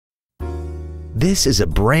This is a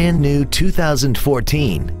brand new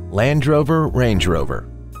 2014 Land Rover Range Rover.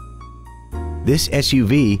 This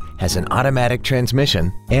SUV has an automatic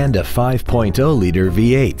transmission and a 5.0-liter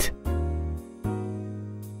V8.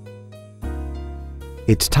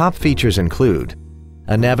 Its top features include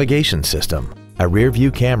a navigation system, a rear-view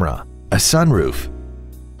camera, a sunroof,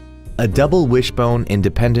 a double wishbone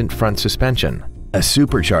independent front suspension, a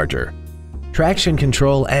supercharger, traction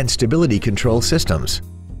control and stability control systems,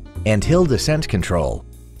 and hill descent control.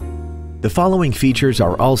 The following features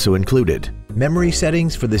are also included: memory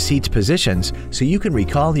settings for the seat's positions so you can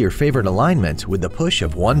recall your favorite alignments with the push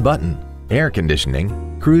of one button, air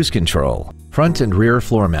conditioning, cruise control, front and rear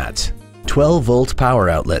floor mats, 12-volt power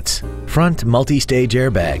outlets, front multi-stage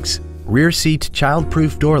airbags, rear seat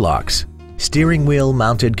child-proof door locks, steering wheel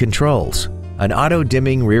mounted controls, an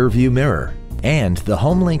auto-dimming rear-view mirror, and the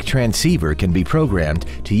HomeLink transceiver can be programmed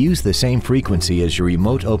to use the same frequency as your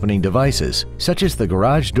remote opening devices, such as the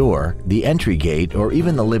garage door, the entry gate, or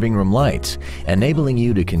even the living room lights, enabling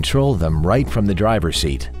you to control them right from the driver's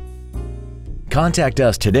seat. Contact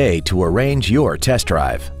us today to arrange your test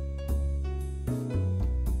drive.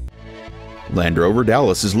 Land Rover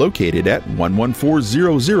Dallas is located at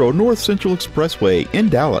 11400 North Central Expressway in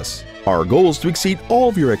Dallas. Our goal is to exceed all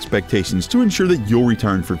of your expectations to ensure that you'll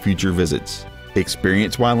return for future visits.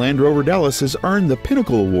 Experience why Land Rover Dallas has earned the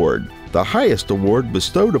Pinnacle Award, the highest award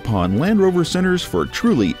bestowed upon Land Rover centers for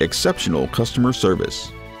truly exceptional customer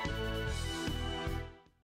service.